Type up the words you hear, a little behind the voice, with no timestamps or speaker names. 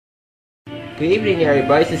Good evening,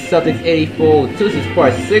 everybody. This is Celtics84. This is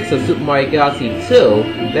part 6 of Super Mario Galaxy 2.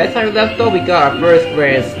 Last time we left off, we got our first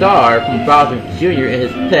grand star from Bowser Jr. and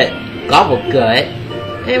his pet Gobblegut.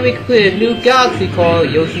 And we completed a new galaxy called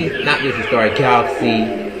not Yoshi Star Galaxy,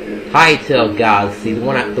 Hightail Galaxy, the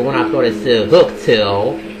one I thought it said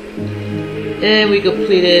Hooktail. And we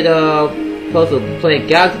completed Puzzle Planet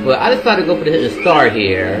Galaxy, but I decided to go for the hidden star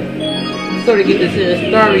here. So to get this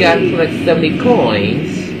hidden star, we got to collect 70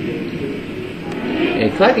 coins. And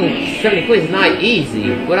collecting 70 coins is not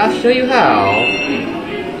easy, but I'll show you how.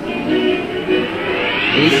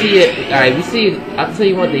 And you see it, alright, I'll tell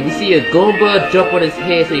you one thing, you see a Goomba jump on his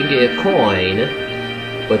head so you can get a coin.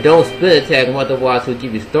 But don't spin attack him, otherwise he'll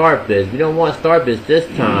give you star bits. We don't want star bits this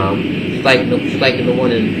time, just like in the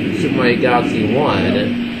one in Super Mario Galaxy 1.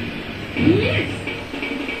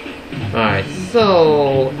 Alright,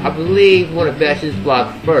 so I believe we want to bash this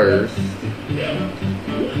block first.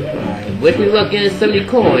 Alright, wish me luck getting 70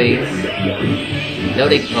 coins. No,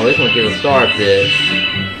 it's gonna give us star bits.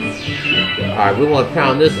 Alright, we want to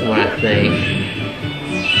pound this one, I think.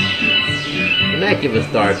 And that give us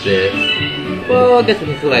star bits. Well, I guess we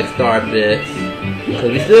can collect star bits.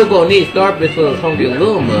 Because we still gonna need star bits for those hungry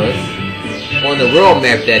Lumas. On the world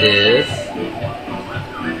map, that is.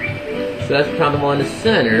 So let's pound them on the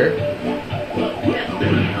center.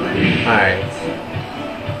 Alright.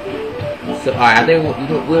 So, alright, I think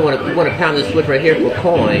we want to pound this switch right here for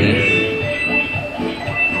coins.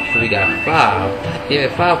 So we got 5. God damn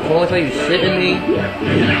it, 5 coins? Are you shitting me?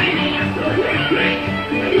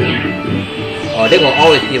 Oh, they're gonna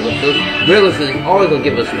always give us, those Wrigglers is always gonna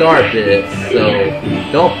give us star bits, so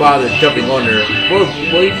don't bother jumping on there. Well,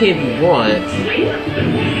 you can if you want.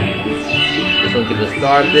 It's gonna give us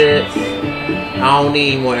star bits. I don't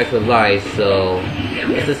need more extra life, so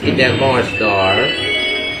let's just get that Mars star.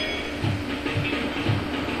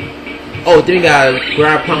 Oh, then we got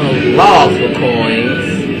ground pound logs for coins,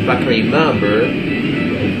 if I can remember.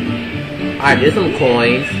 Alright, there's some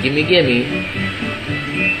coins. Gimme.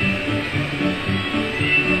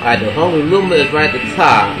 Alright, the Hungry Luma is right at the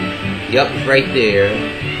top. Yup, it's right there.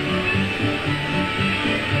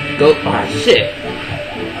 Go, shit.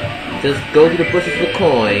 Just go to the bushes for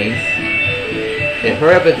coins. And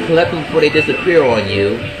hurry up and collect them before they disappear on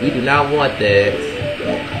you. We do not want that.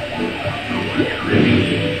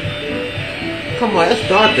 Come on, let's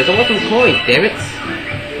start this. I want some coins, damn it.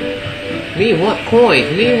 Me want coins.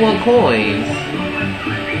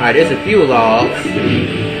 Alright, there's a few logs.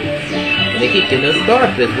 And they keep getting us star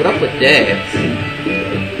bits. What up with that?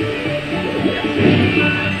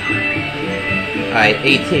 Alright,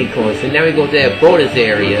 18 coins. So now we go to that bonus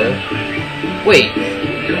area. Wait.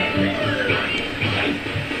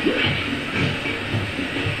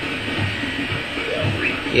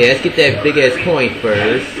 Yeah, let's get that big ass coin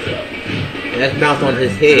first. And let's bounce on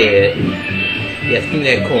his head. Yes, give me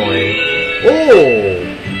that coin. Oh!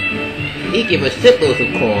 He gave us shitloads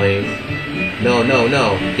of coins. No.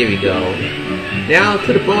 Here we go. Now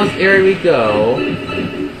to the bonus area we go.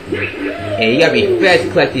 And you gotta be fast to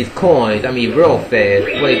collect these coins. I mean, real fast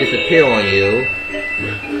before they disappear on you.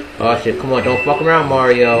 Oh shit, come on, don't fuck around,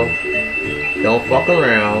 Mario. Don't fuck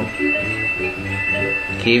around.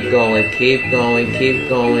 Keep going.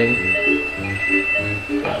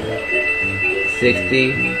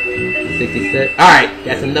 60, 66. Alright,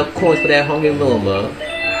 that's enough coins for that Hungry Luma.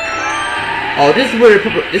 Oh, this is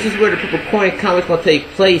where the purple coin comet's gonna take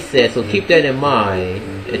place at, so keep that in mind.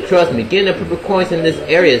 And trust me, getting the purple coins in this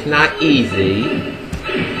area is not easy.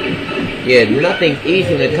 Yeah, nothing's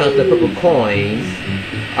easy when it comes to purple coins.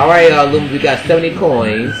 Alright, Luma, we got 70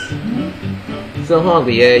 coins. So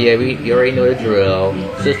hungry, yeah, you already know the drill.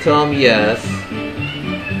 Just tell him yes.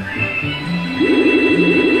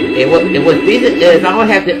 And what's decent is I don't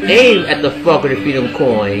have to aim at the fucker to feed them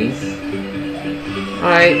coins.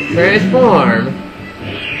 Alright, transform.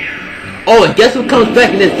 Oh, and guess what comes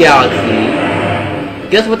back in this galaxy?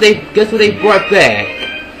 Guess what they brought back?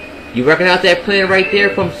 You recognize that planet right there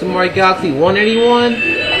from Super Mario Galaxy 1, anyone?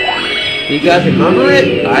 Do you guys remember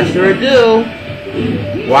it? I sure do.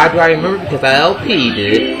 Why do I remember? Because I LP'd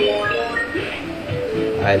it.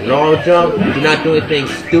 Alright, long jump. Do not do anything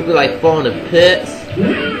stupid like fall in the pits.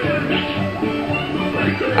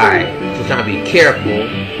 Alright, just trying to be careful.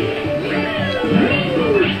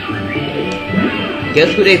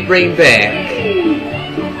 Guess who they bring back?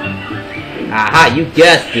 Aha, you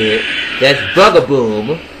guessed it. That's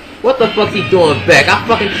Bugaboom. What the fuck's he doing back? I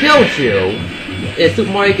fucking killed you in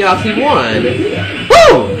Super Mario Galaxy 1.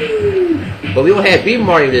 Woo! But we don't have Beat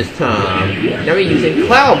Mario this time. Now we're using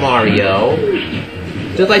Cloud Mario.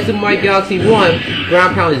 Just like Super Mario Galaxy 1,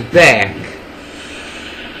 Ground Pound is back.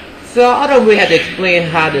 So I don't really have to explain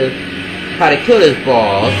how to kill this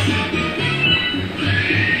boss.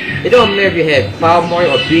 It don't matter if you have Cloud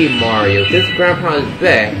Mario or Beam Mario. This ground pound is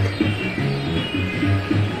back.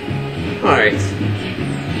 Alright.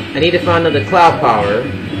 I need to find another cloud power.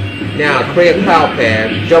 Now create a cloud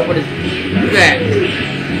path, jump on his back.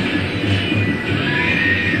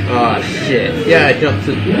 Oh shit. Yeah, I jumped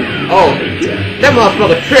to. Oh, that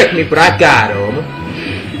motherfucker tricked me, but I got him.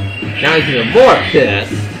 Now he's even more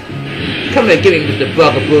pissed. Come here, give me Mr.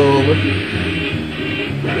 Bugaboom.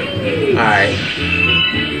 Alright.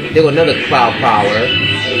 There was another cloud power.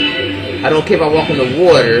 I don't care if I walk in the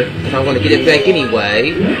water, because I'm going to get it back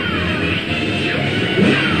anyway.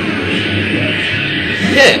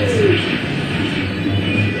 Shit!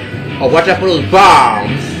 Oh, watch out for those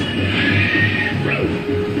bombs!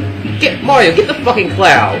 Get Mario, get the fucking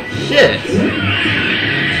cloud! Shit!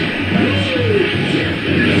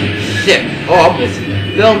 Shit! Oh, I almost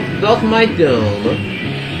fell to my doom.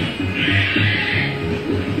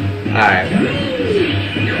 Alright.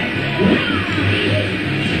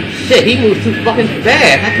 Shit, he moves too fucking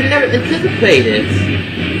fast! I can never anticipate it!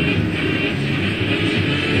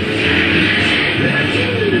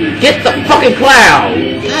 Get the fucking cloud!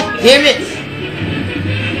 God damn it!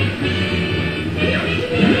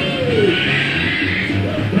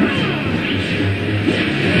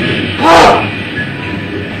 Oh!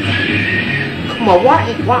 Come on, why?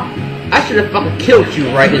 I should have fucking killed you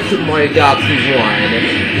right in Super Mario Galaxy 1.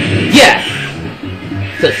 Yes!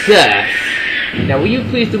 Success! Now will you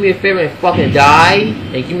please do me a favor and fucking die?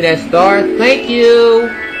 And give me that star? Thank you!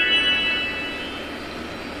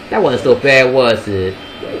 That wasn't so bad, was it?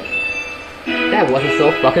 That wasn't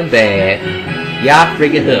so fucking bad. Y'all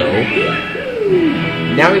freaking who.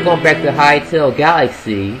 Now we're going back to Hytale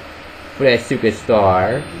Galaxy for that secret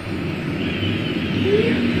star.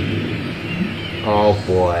 Oh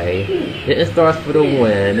boy. Hitting stars for the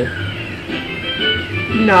win.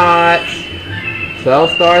 Not.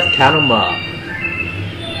 12 stars, count them up.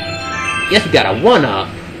 Yes, we got a 1-up.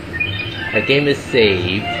 Our game is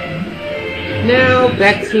saved. Now,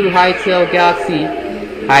 back to Hytale Galaxy.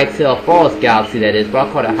 Hytale Falls Galaxy, that is, but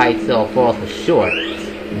I'll call it Hytale Falls for short.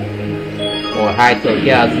 Or Hytale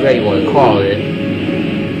Galaxy, whatever you want to call it.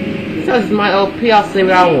 So this is my LP, I'll say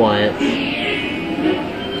what I want.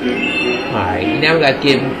 Alright, now we gotta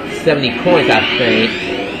give 70 coins, I think.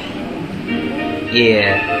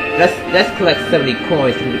 Yeah, let's collect 70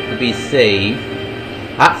 coins to be safe.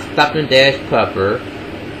 Hot, stop, and dash pepper.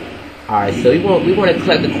 Alright, so we want to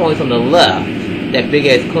collect the coins on the left. That big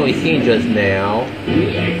ass coin we seen just now.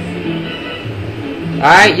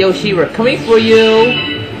 Alright, Yoshi, we're coming for you.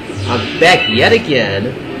 I'm back yet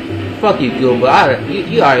again. Fuck you, Goomba.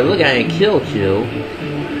 You already look at it and killed you.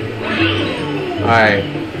 Alright.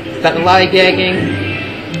 Stop the lollygagging.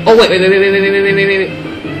 Oh wait.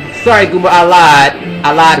 Sorry, Goomba, I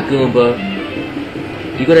lied, Goomba.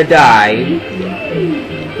 You're gonna die.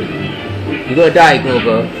 You're gonna die,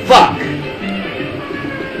 Goomba. Fuck!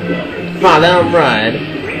 Come on, let him run.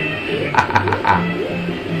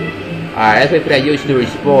 Alright, let's wait for that Yoshi to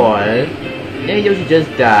respawn. And Yoshi just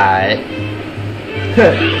died. So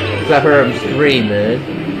I heard him screaming.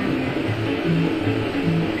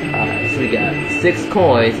 Alright, so we got 6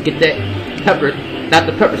 coins. Get that pepper, not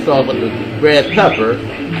the pepper sauce, but the red pepper.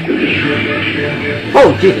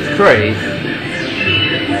 Oh, Jesus Christ.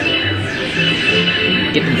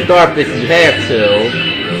 Get them starfish if you have to.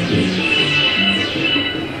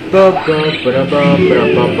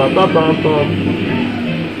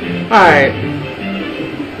 Alright.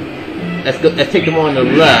 Let's go. Let's take them on the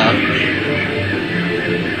left.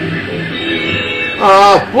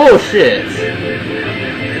 Oh, bullshit!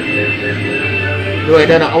 Wait,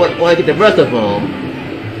 no, I want to get the rest of them.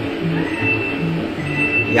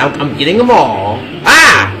 Yeah, I'm getting them all.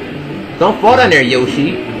 Ah! Don't fall down there,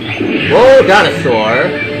 Yoshi. Whoa, dinosaur.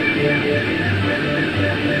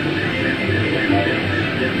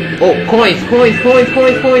 Oh, coins.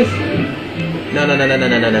 No.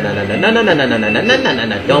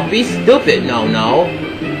 Don't be stupid. No. I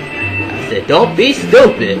said, don't be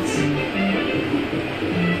stupid.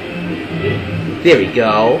 There we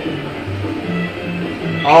go.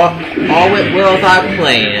 All went well as I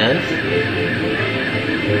planned.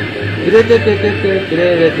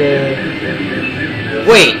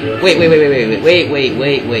 Wait.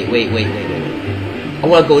 I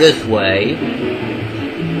want to go this way.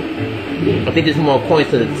 I think there's more coins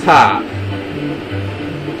to the top.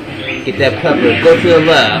 Get that pepper. Go to the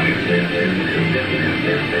left.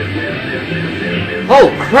 Oh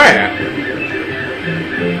crap!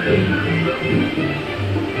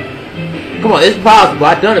 Come on, it's possible.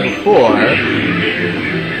 I've done it before.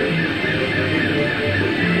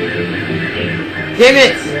 Damn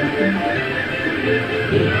it!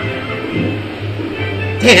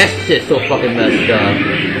 Damn, that shit's so fucking messed up.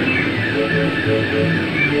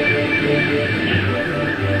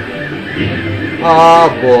 Oh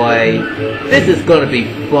boy. This is gonna be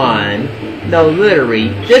fun. No, literally,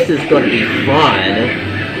 this is gonna be fun.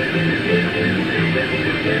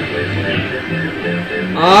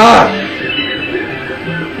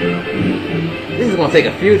 This is gonna take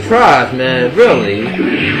a few tries, man, really.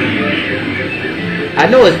 I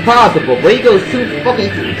know it's possible, but he goes too fucking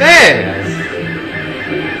fast.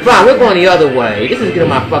 Fine, we're going the other way. This is getting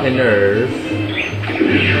my fucking nerves.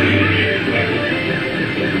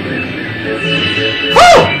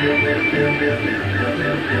 Oh!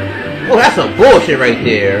 Oh, that's some bullshit right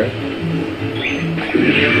there.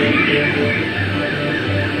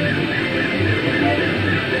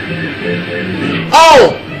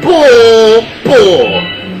 Oh! Bull!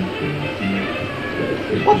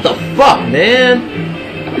 What the fuck, man?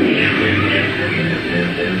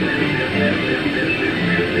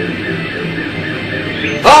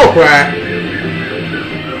 Oh crap!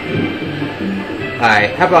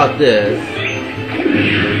 Alright, how about this?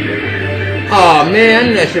 Oh man, I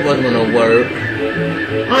knew that shit wasn't gonna work. I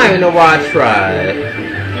don't even know why I tried.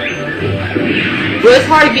 But it's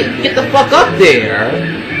hard to get the fuck up there.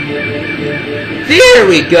 There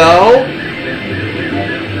we go!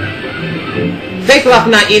 Thanks a lot for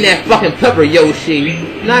not eating that fucking pepper, Yoshi.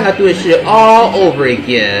 Now I gotta do this shit all over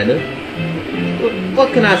again.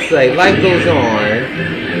 What can I say? Life goes on.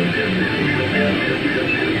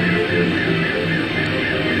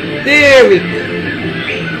 There we go.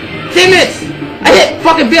 Damn it! I hit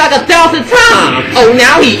fucking B like 1,000 times! Oh,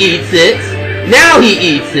 now he eats it! Now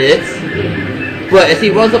he eats it! But as he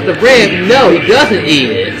runs up the ramp, no, he doesn't eat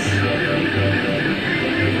it.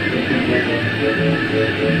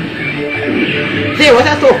 Damn, what's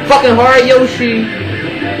that so fucking hard, Yoshi?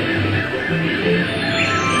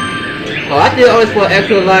 Oh, I did all this for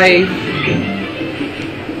extra life.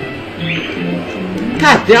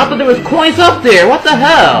 God damn, I thought there was coins up there. What the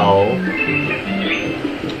hell?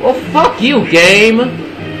 Well, fuck you, game.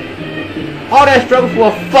 All that struggle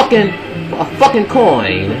for a fucking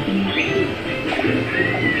coin.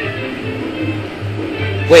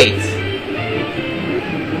 Wait.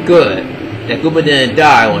 Good. That Goober didn't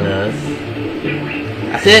die on us.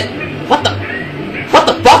 That's it. What the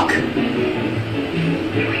fuck?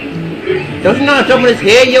 Don't you know how to jump on his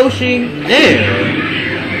head, Yoshi? Damn.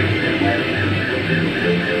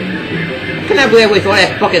 I cannot believe I wasted all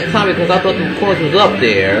that fucking time because I thought the coins was up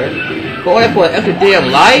there. But all that for an extra damn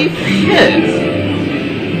life? Shit.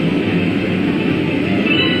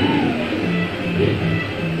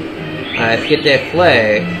 Alright, let's get that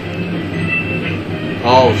flag.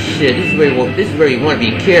 Oh shit, this is where you want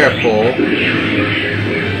to be careful.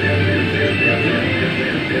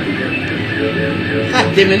 God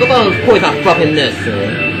damn it, look at all those coins I'm fucking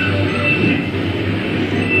missing.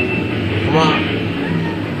 Come on.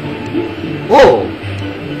 Whoa!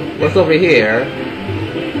 What's over here?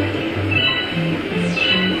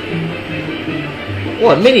 Oh,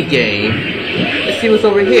 a mini game. Let's see what's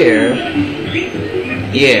over here.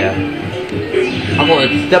 Yeah. I'm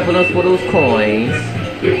gonna step on us for those coins.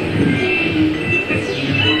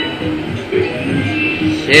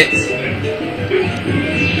 Shit.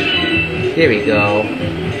 There we go.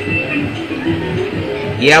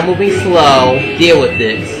 Yeah, I'm moving slow. Deal with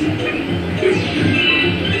it.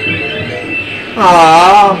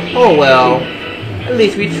 Aww. Oh well. At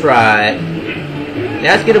least we tried.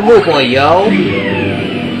 Now let's get a move on, yo.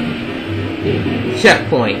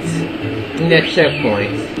 Checkpoint. Give me that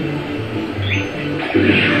checkpoint.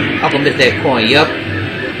 I'm gonna miss that coin, yup.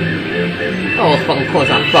 Oh, those fucking coins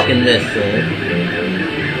I'm fucking missing.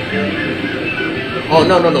 Oh,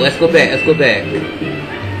 no, let's go back, I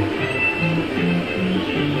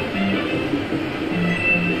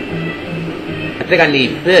think I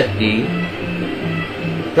need 50.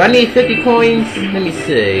 Do I need 50 coins? Let me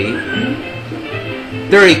see.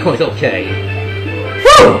 30 coins, okay.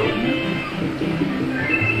 Whew!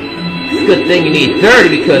 It's a good thing you need 30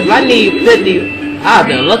 because if I need 50, I've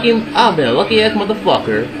been a lucky ass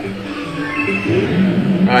motherfucker.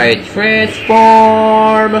 Alright,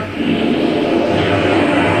 transform.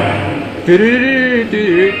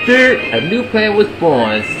 A new planet was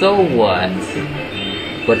born, so what?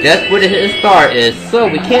 But that's where the hidden star is, so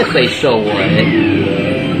we can't say so what.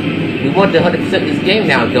 We want to 100% this game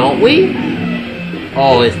now, don't we?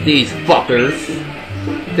 Oh, it's these fuckers.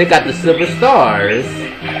 They got the silver stars.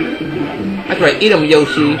 That's right, eat them,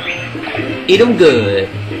 Yoshi. Eat them good.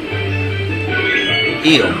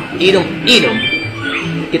 Eat them.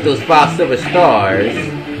 Get those 5 silver stars.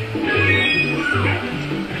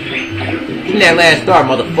 Give me that last star,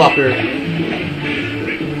 motherfucker.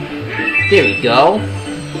 There we go.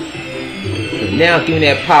 So now give me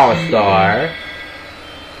that power star.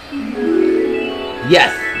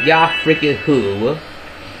 Yes, y'all freaking who. Alright,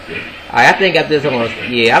 I think after this I'm gonna,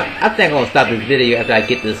 yeah, I think I'm gonna stop this video after I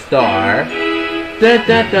get this star. Dun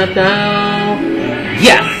dun dun dun.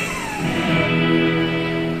 Yes!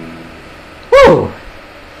 Woo!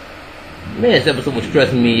 Man, this episode was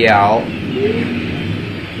stressing me out.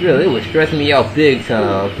 Really, it was stressing me out big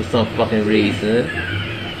time for some fucking reason.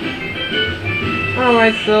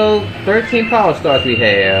 Alright, so 13 power stars we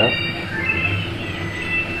have.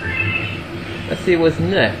 Let's see what's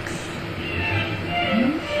next.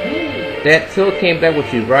 That Till came back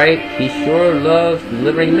with you, right? He sure loves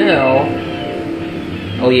delivering mail.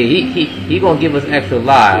 Oh yeah, he gonna give us extra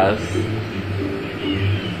lives.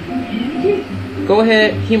 Go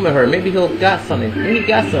ahead, humor her. Maybe he'll got something. Maybe he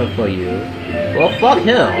got something for you. Well, fuck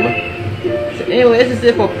him. So anyway, this is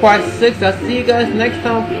it for part 6. I'll see you guys next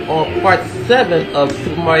time on part 7 of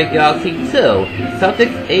Super Mario Galaxy 2.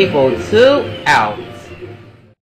 Celtics 802 out.